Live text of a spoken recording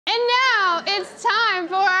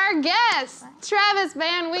Travis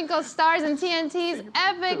Van Winkle stars in TNT's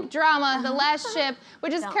epic drama, The Last Ship,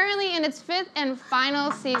 which is currently in its 5th and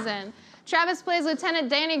final season. Travis plays Lieutenant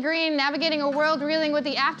Danny Green, navigating a world reeling with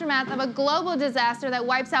the aftermath of a global disaster that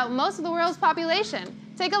wipes out most of the world's population.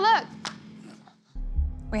 Take a look.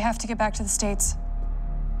 We have to get back to the States.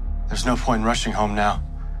 There's no point in rushing home now.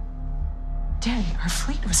 Danny, our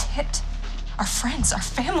fleet was hit. Our friends, our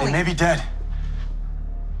family. They may be dead.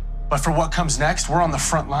 But for what comes next, we're on the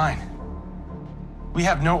front line. We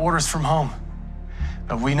have no orders from home,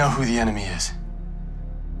 but we know who the enemy is.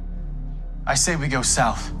 I say we go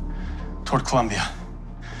south, toward Colombia.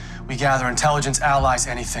 We gather intelligence, allies,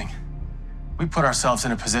 anything. We put ourselves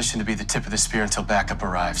in a position to be the tip of the spear until backup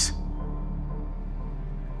arrives.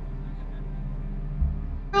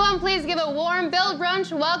 Everyone, please give a warm Build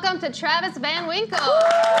Brunch welcome to Travis Van Winkle.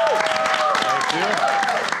 Thank you.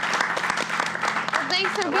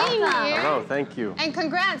 Thanks for being here. Hello, thank you. And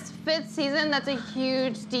congrats, 5th season. That's a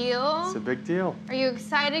huge deal. It's a big deal. Are you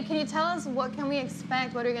excited? Can you tell us what can we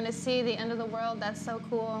expect? What are we going to see? The end of the world? That's so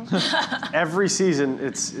cool. Every season,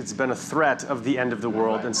 it's been a threat of the end of the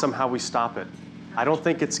world, and somehow we stop it. I don't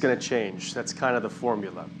think it's going to change. That's kind of the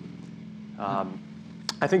formula.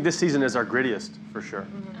 I think this season is our grittiest, for sure.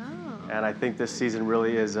 And I think this season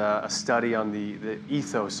really is a study on the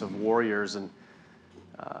ethos of warriors and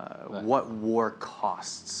what war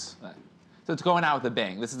costs. Right. So it's going out with a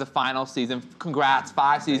bang. This is the final season. Congrats,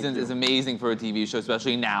 5 seasons is amazing for a TV show,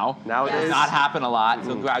 especially now. Nowadays. It does not happen a lot, so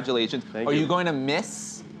congratulations. Thank Are you. you going to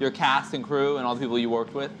miss your cast and crew and all the people you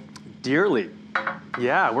worked with? Dearly.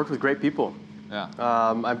 Yeah, I worked with great people. Yeah.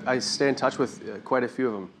 I stay in touch with quite a few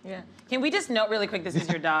of them. Yeah. Can we just note really quick, this is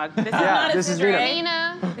your dog. This is Yeah, not a this is sister, Rena.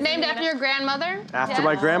 right? Nina, named after your grandmother? After Yeah.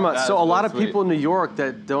 my grandma. That's So a lot of sweet. people in New York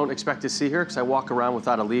that don't expect to see her because I walk around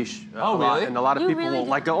without a leash. Oh, a lot, really? And a lot of You people really will do?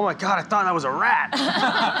 like go, oh my God, I thought I was a rat.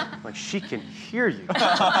 I'm like, she can hear you, for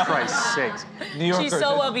Christ's sakes. New Yorker. She's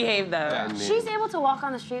so well behaved, though. Yeah. I mean, She's able to walk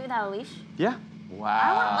on the street without a leash? yeah.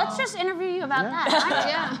 Wow. Let's just interview you about that.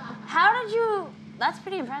 Yeah. How did you, that's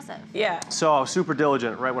pretty impressive. Yeah. So I was super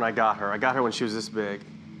diligent right when I got her. I got her when she was this big.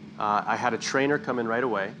 I had a trainer come in right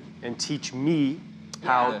away and teach me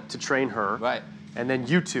how Yeah. to train her. Right. And then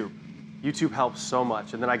YouTube. YouTube helps so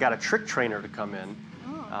much. And then I got a trick trainer to come in.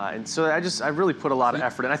 And so I really put a lot of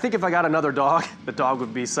effort in. I think if I got another dog, the dog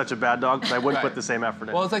would be such a bad dog because I wouldn't Right. put the same effort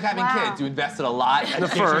in. Well, it's like having Wow. kids. You invested a lot. The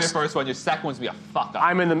first one, your second one's gonna be a fuck up.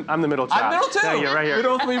 I'm the middle child. I'm middle too. Thank you, right here.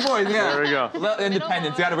 Middle 3 boys, yeah. There we go. Little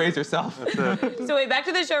independence, you gotta raise yourself. So wait, back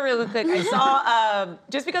to the show really quick. I saw,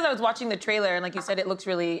 just because I was watching the trailer, and like you said,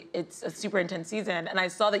 it's a super intense season, and I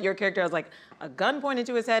saw that your character has like a gun pointed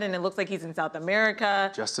to his head, and it looks like he's in South America.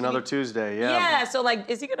 Just another Tuesday, yeah. Yeah, so like,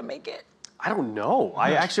 is he gonna make it? I don't know.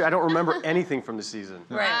 I don't remember anything from the season.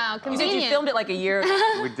 Right. Wow, You said you convenient. filmed it like a year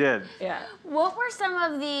ago. We did. Yeah. What were some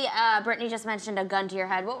of the, Brittany just mentioned a gun to your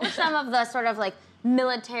head. What were some of the sort of like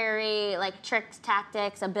military, like tricks,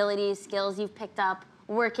 tactics, abilities, skills you've picked up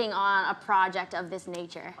working on a project of this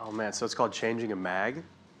nature? Oh man, so it's called changing a mag.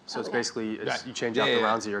 So it's Okay. basically, Right. you change Yeah, out yeah, the yeah.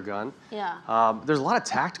 rounds of your gun. Yeah. There's a lot of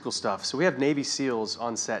tactical stuff. So we have Navy SEALs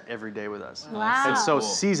on set every day with us. Wow. And so Cool.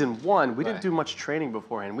 season 1, we didn't Right. do much training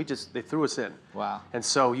beforehand. They threw us in. Wow. And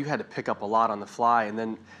so you had to pick up a lot on the fly. And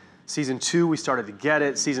then season 2, we started to get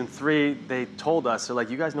it. Season 3, they told us, they're like,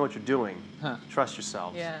 you guys know what you're doing. Trust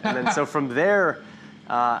yourselves. Yeah. And then so from there,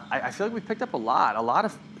 I feel like we picked up a lot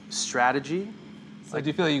of strategy. So do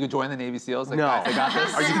you feel like you could join the Navy SEAls? Like, No. guys, I got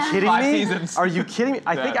this. Are you kidding 5 me? seasons. Are you kidding me?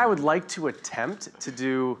 I think Yeah. I would like to attempt to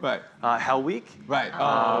do Right. Hell Week. Right.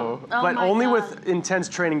 But my only God. with intense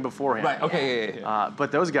training beforehand. Right. Okay. Yeah. But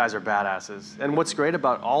those guys are badasses. And what's great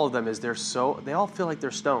about all of them is they all feel like they're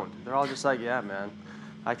stoned. They're all just like, yeah, man,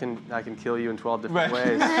 I can kill you in 12 different Right.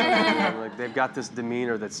 ways. Like they've got this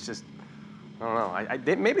demeanor that's just, I don't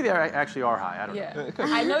know. Maybe they actually are high. I don't know. Yeah.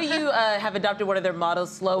 I know you have adopted one of their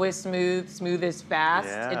mottos, slowest smooth, smoothest fast,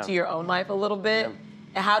 Yeah. into your own life a little bit.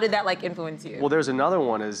 How did that like influence you? Well, there's another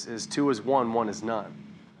one is 2 is 1, 1 is none.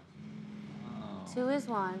 2 is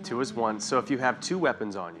 1. 2 is 1. So if you have 2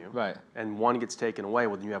 weapons on you, Right. and 1 gets taken away,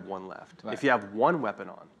 well, then you have 1 left. Right. If you have 1 weapon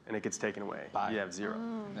on and it gets taken away, Bye. you have 0.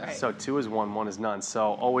 Right. So 2 is 1, 1 is none.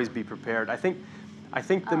 So always be prepared. I think Oh, I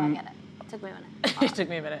get it. Took me a minute. It took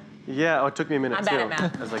me a minute. Yeah, it took me a minute I'm too. bad at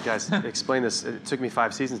math. I was like, guys, explain this. It took me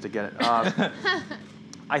 5 seasons to get it.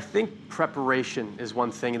 I think preparation is one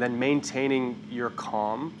thing, and then maintaining your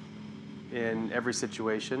calm in every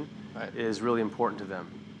situation Right. is really important to them.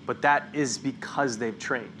 But that is because they've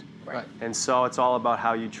trained. Right. And so it's all about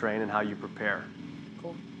how you train and how you prepare.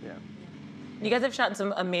 Cool. Yeah. You guys have shot in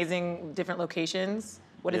some amazing different locations.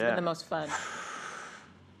 What has Yeah. been the most fun?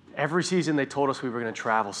 Every season they told us we were going to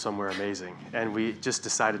travel somewhere amazing, and we just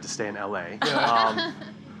decided to stay in LA.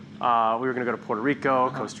 We were going to go to Puerto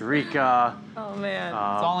Rico, Costa Rica. Oh man. It's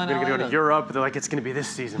all in We're going to LA. go to Europe. They're like, it's going to be this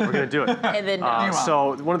season. We're going to do it. And then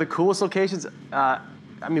So one of the coolest locations, I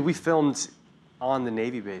mean, we filmed on the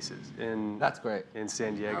Navy bases That's great. in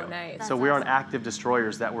San Diego. Oh, nice. So That's we're on awesome. active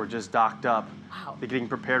destroyers that were just docked up. Wow. They're getting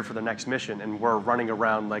prepared for the next mission, and we're running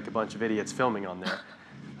around like a bunch of idiots filming on there.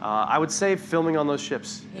 I would say filming on those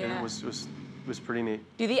ships was pretty neat.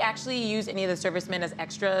 do they actually use any of the servicemen as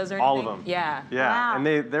extras or anything? All of them. Yeah. Yeah, Wow.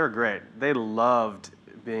 and they're great. They loved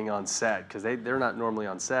being on set because they're not normally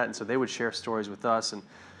on set, and so they would share stories with us, and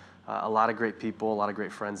a lot of great people, a lot of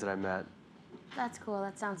great friends that I met. That's cool.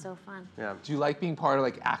 That sounds so fun. Yeah. Do you like being part of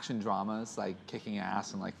like action dramas, like kicking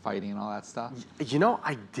ass and like fighting and all that stuff? You know,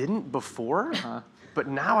 I didn't before, but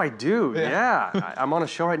now I do. Yeah. I'm on a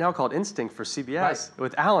show right now called Instinct for CBS Right.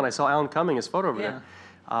 with Alan. I saw Alan Cumming, his photo over Yeah.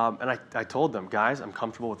 there. And I told them, guys, I'm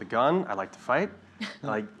comfortable with the gun. I like to fight.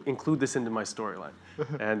 Like, include this into my storyline.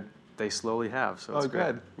 And they slowly have, so it's great.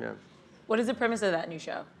 good. Yeah. What is the premise of that new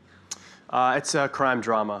show? It's a crime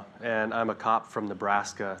drama, and I'm a cop from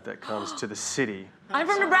Nebraska that comes to the city. I'm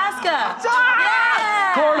from Nebraska.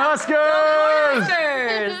 Cornhuskers!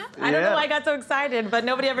 Huskers! I don't know Yeah. why I got so excited, but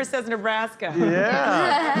nobody ever says Nebraska.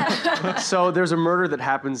 Yeah. So there's a murder that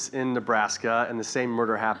happens in Nebraska, and the same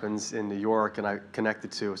murder happens in New York, and I connect the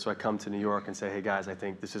two. So I come to New York and say, hey guys, I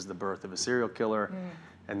think this is the birth of a serial killer,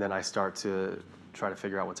 and then I start to try to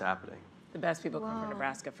figure out what's happening. The best people come from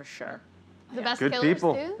Nebraska for sure. The best Good killers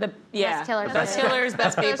people. too? Yeah, killers. the best killers,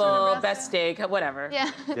 best Killers from people, Nebraska. best steak, whatever.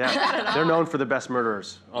 Yeah. Yeah. They're known for the best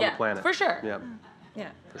murderers on Yeah, the planet. for sure. Yeah. Yeah.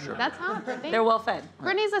 That's hot, Brittany. They're well fed.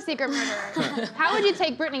 Brittany's a secret murderer. How would you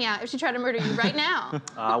take Brittany out if she tried to murder you right now?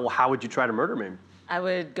 Well, how would you try to murder me? I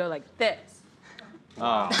would go like this.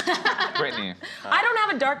 Brittany. I don't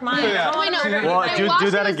have a dark mind. I don't Wait, wanna no. murder Well, anybody. do while she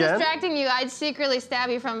that was again? distracting you, I'd secretly stab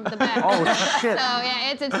you from the back. Oh, shit. So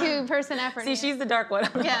yeah, it's a two-person effort. See, here. she's the dark one.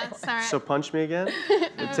 Yeah, sorry. So punch me again?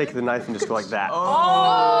 And take the knife and just go like that.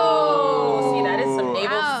 Oh, see, that is some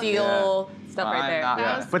naval Wow. seal stuff right I'm there. not-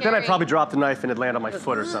 That was But then I'd scary. probably drop the knife and it'd land on my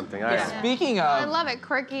foot or something. I- Yeah. Speaking I of love it,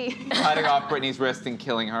 quirky. cutting off Brittany's wrist and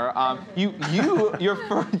killing her, you made a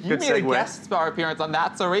segue. guest star appearance on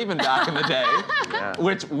That's So Raven back in the day, Yeah.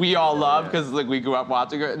 which we all love because like we grew up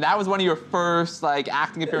watching her. And that was one of your first like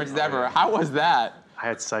acting appearances ever. How was that? I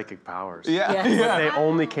had psychic powers. Yeah. Yes. Yeah. They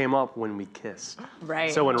only came up when we kissed.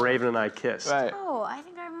 Right. So when Raven and I kissed. Right. Oh, I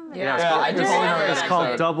think I remember Yeah. that. Yeah, I just Yeah. remember It's that called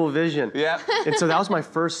episode. double vision. Yeah. And so that was my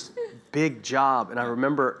first big job. And I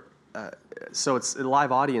remember, so it's a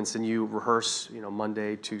live audience and you rehearse,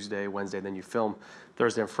 Monday, Tuesday, Wednesday, then you film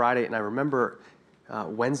Thursday and Friday. And I remember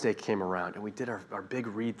Wednesday came around and we did our big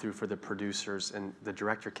read through for the producers. And the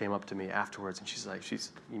director came up to me afterwards and she's like, you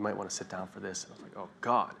might want to sit down for this. And I was like, oh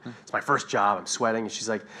God, it's my first job. I'm sweating. And she's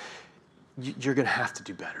like, you're going to have to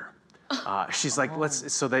do better. She's like,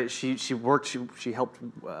 she helped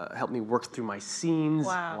me work through my scenes.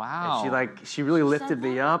 Wow. Wow. And she really lifted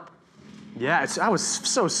me up. Yeah, I was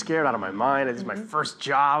so scared out of my mind. It's my first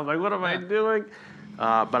job. Like, what am I doing?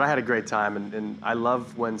 But I had a great time, and I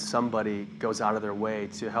love when somebody goes out of their way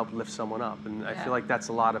to help lift someone up. And I feel like that's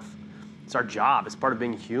it's our job. It's part of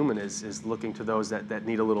being human is looking to those that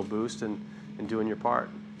need a little boost and doing your part.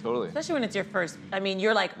 Totally. Especially when it's your first. I mean,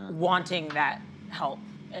 you're like wanting that help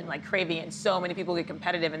and like craving it. And so many people get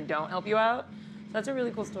competitive and don't help you out. So that's a really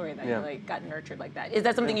cool story that you like got nurtured like that. Is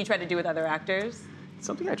that something you try to do with other actors? It's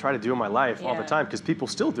something I try to do in my life all the Yeah. time because people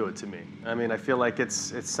still do it to me. I mean, I feel like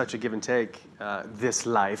it's such a give and take, this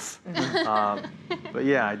life. But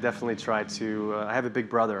yeah, I definitely try to. I have a big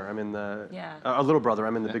brother. I'm in a little brother.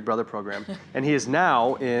 I'm in the Big Brother program, and he is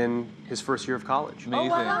now in his first year of college. Amazing.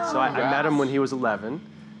 wow. So I met him when he was 11,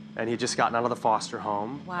 and he'd just gotten out of the foster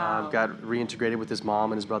home. Wow. Got reintegrated with his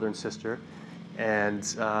mom and his brother and sister, and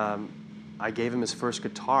I gave him his first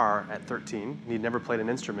guitar at 13. He'd never played an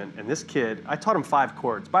instrument, and this kid, I taught him 5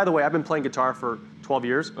 chords. By the way, I've been playing guitar for 12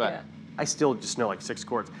 years. Right. Yeah. I still just know like 6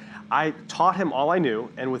 chords. I taught him all I knew,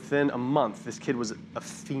 and within a month, this kid was a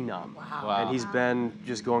phenom. Wow. And he's been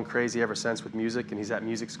just going crazy ever since with music, and he's at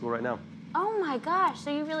music school right now. Oh my gosh! So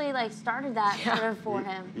you really started that sort of for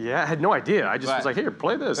him. Yeah, I had no idea. I just Right. was like, here,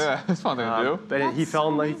 play this. Yeah, it's a fun thing to do. But he That's fell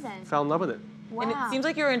in so love. amazing. Fell in love with it. Wow. And it seems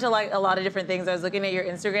like you're into like a lot of different things. I was looking at your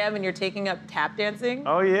Instagram and you're taking up tap dancing.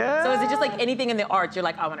 Oh yeah. So is it just like anything in the arts? You're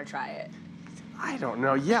like, I want to try it. I don't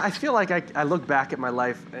know. Yeah, I feel like I look back at my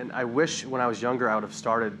life and I wish when I was younger I would have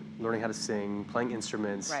started learning how to sing, playing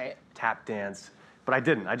instruments, Right. tap dance. But I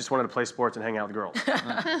didn't. I just wanted to play sports and hang out with girls.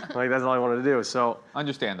 Like that's all I wanted to do. So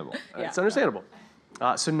Understandable. Yeah. it's understandable.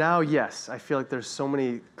 So now, yes, I feel like there's so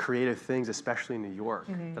many creative things, especially in New York,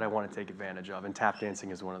 that I want to take advantage of, and tap dancing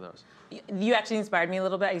is one of those. You actually inspired me a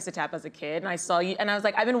little bit. I used to tap as a kid, and I saw you, and I was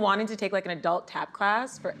like, I've been wanting to take like an adult tap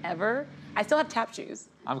class forever. I still have tap shoes.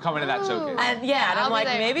 I'm coming to that showcase. And yeah, and I'm like,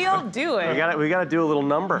 maybe I'll do it. We gotta do a little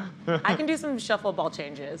number. I can do some shuffle ball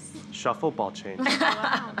changes. Shuffle ball change.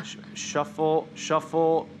 Shuffle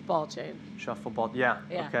Ball chain. shuffle ball. Yeah.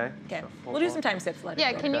 Yeah. Okay. Okay. Shuffle We'll do ball. some time sips later.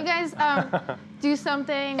 Yeah, can you guys do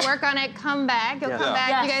something, work on it, come back, you'll Yes. come back,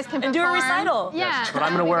 Yes. you guys can And do a perform. recital. Yeah. Yes, but I'm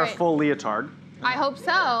that'd gonna be wear a great. full leotard. I hope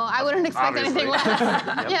so. I wouldn't expect anything less.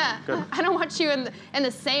 Yeah. Good. I don't want you in the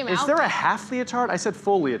same Is outfit. there a half leotard? I said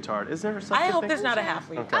full leotard. Is there such a I hope thing? there's not a half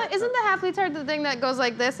lead. Okay. Isn't the half leotard the thing that goes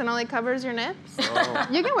like this and only covers your nips? Oh.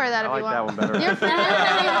 You can wear that I if like you want. that one better. You're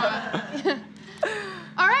free.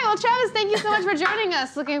 All right, well, Travis, thank you so much for joining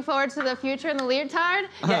us. Looking forward to the future in the leotard.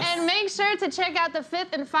 Yes. And make sure to check out the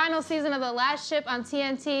 5th and final season of The Last Ship on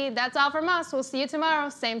TNT. That's all from us. We'll see you tomorrow,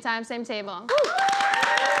 same time, same table. Woo!